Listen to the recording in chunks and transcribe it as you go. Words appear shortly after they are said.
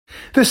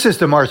This is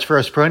the March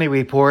 1st Peroni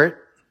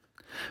Report.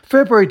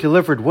 February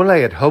delivered what I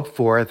had hoped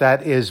for,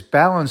 that is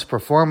balanced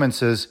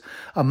performances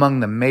among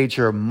the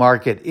major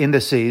market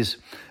indices.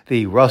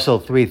 The Russell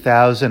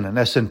 3000 and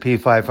S&P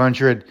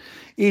 500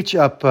 each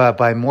up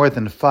by more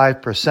than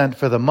 5%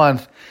 for the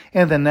month,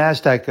 and the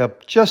Nasdaq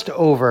up just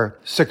over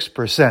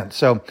 6%.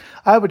 So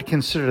I would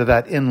consider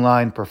that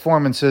inline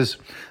performances.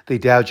 The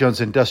Dow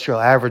Jones Industrial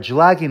average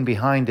lagging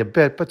behind a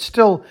bit, but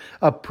still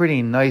up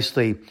pretty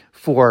nicely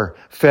for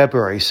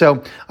February.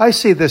 So I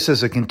see this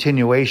as a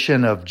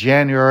continuation of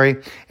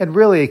January and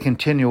really a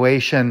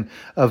continuation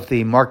of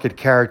the market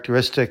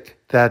characteristic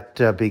that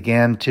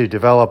began to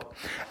develop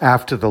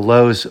after the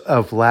lows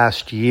of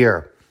last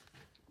year.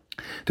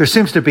 There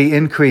seems to be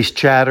increased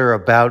chatter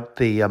about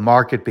the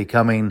market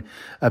becoming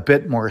a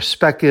bit more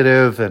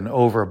speculative and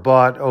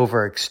overbought,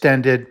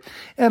 overextended.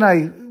 And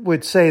I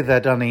would say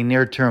that on a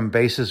near-term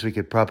basis, we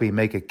could probably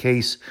make a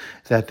case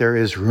that there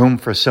is room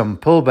for some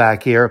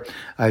pullback here.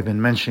 I've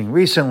been mentioning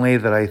recently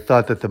that I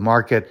thought that the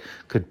market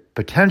could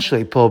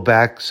potentially pull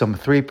back some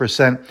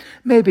 3%,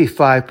 maybe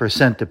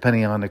 5%,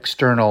 depending on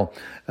external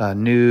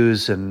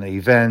news and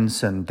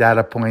events and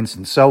data points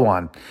and so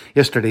on.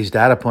 Yesterday's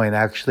data point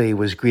actually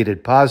was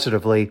greeted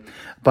positively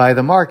by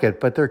the market,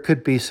 but there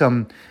could be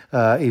some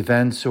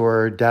events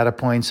or data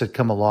points that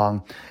come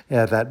along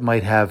that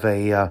might have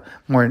a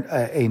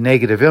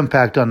negative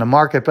impact on the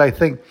market. But I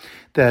think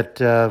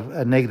that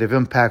a negative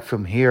impact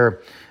from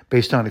here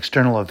based on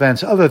external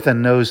events, other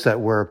than those that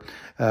were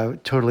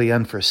totally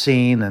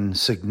unforeseen and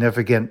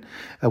significant,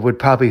 would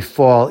probably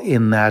fall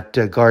in that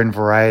garden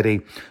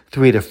variety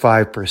 3 to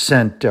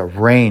 5%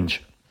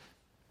 range.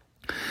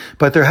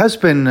 But there has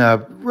been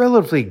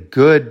relatively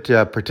good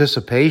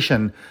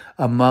participation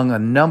among a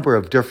number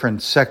of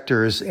different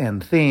sectors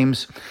and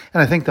themes,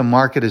 and I think the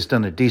market has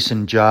done a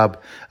decent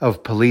job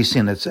of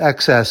policing its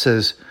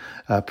excesses,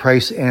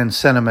 price and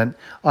sentiment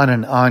on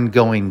an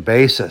ongoing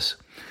basis.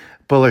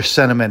 Bullish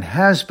sentiment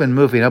has been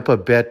moving up a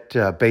bit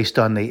based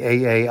on the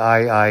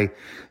AAII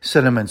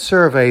sentiment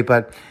survey,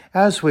 but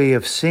as we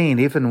have seen,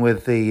 even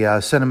with the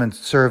sentiment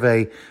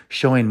survey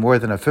showing more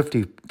than a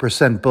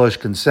 50% bullish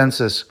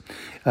consensus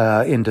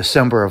in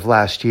December of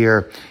last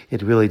year,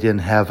 it really didn't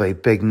have a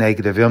big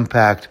negative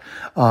impact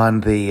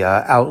on the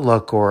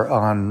outlook or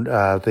on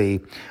the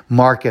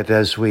market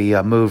as we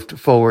moved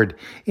forward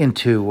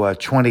into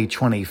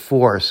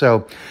 2024.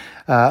 So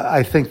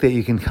I think that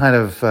you can kind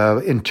of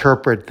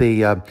interpret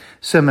the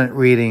sentiment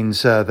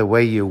readings the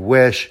way you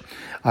wish.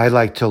 I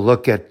like to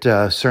look at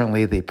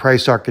certainly the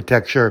price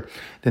architecture,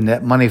 the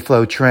net money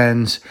flow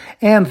trends,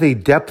 and the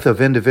depth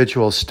of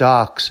individual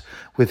stocks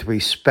with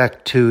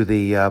respect to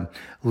the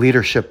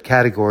leadership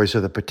categories or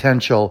the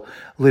potential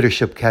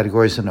leadership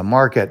categories in the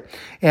market.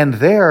 And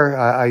there,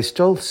 I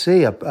still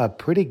see a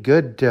pretty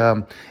good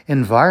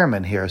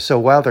environment here. So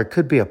while there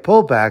could be a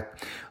pullback,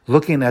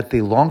 looking at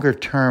the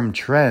longer-term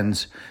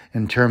trends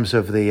in terms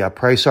of the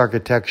price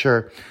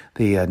architecture,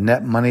 the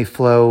net money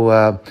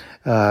flow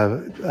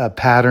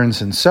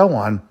patterns, and so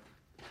on,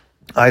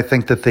 I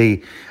think that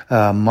the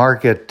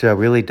market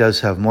really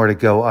does have more to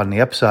go on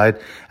the upside,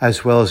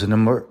 as well as a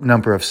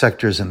number of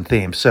sectors and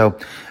themes. So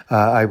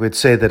I would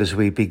say that as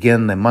we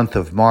begin the month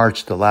of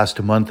March, the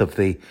last month of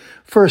the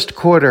first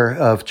quarter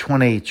of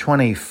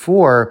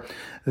 2024,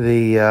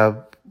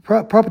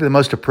 probably the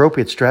most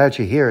appropriate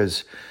strategy here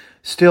is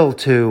still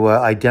to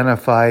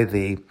identify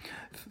the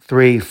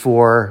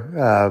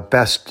 3-4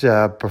 best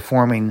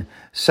performing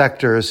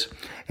sectors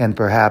and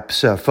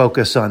perhaps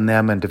focus on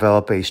them and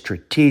develop a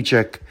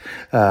strategic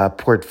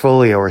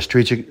portfolio or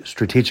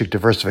strategic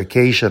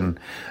diversification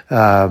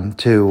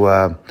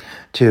to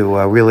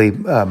really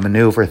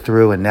maneuver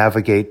through and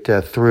navigate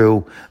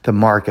through the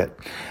market.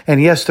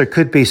 And yes, there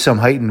could be some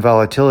heightened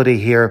volatility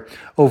here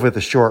over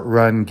the short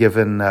run,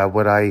 given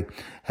what I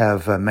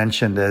have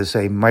mentioned as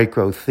a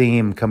micro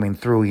theme coming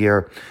through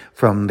here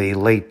from the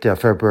late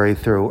February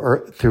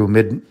through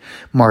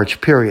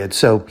mid-March period.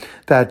 So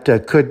that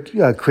could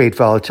create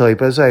volatility.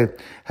 But as I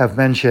have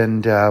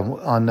mentioned,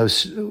 on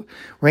those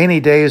rainy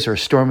days or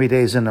stormy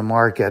days in the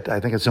market, I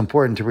think it's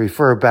important to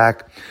refer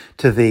back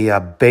to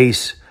the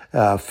base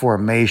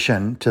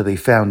formation, to the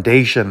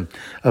foundation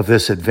of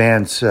this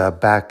advance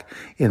back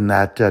in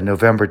that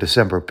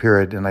November-December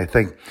period. And I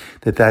think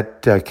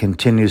that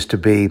continues to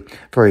be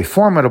very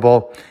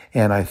formidable.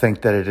 And I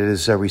think that it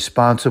is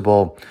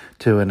responsible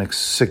to a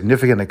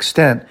significant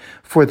extent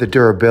for the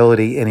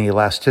durability and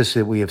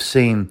elasticity we have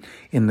seen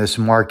in this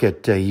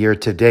market year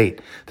to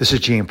date. This is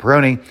Gene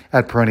Peroni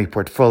at Peroni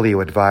Portfolio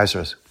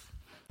Advisors.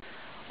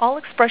 All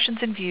expressions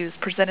and views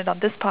presented on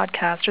this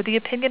podcast are the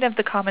opinion of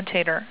the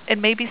commentator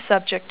and may be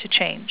subject to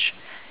change.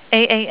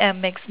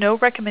 AAM makes no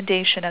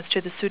recommendation as to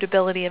the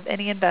suitability of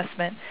any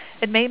investment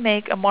and may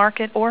make a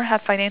market or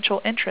have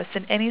financial interest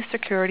in any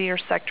security or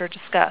sector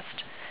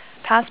discussed.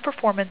 Past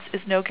performance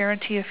is no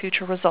guarantee of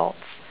future results.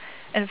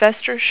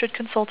 Investors should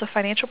consult a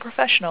financial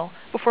professional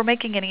before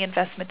making any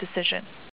investment decision.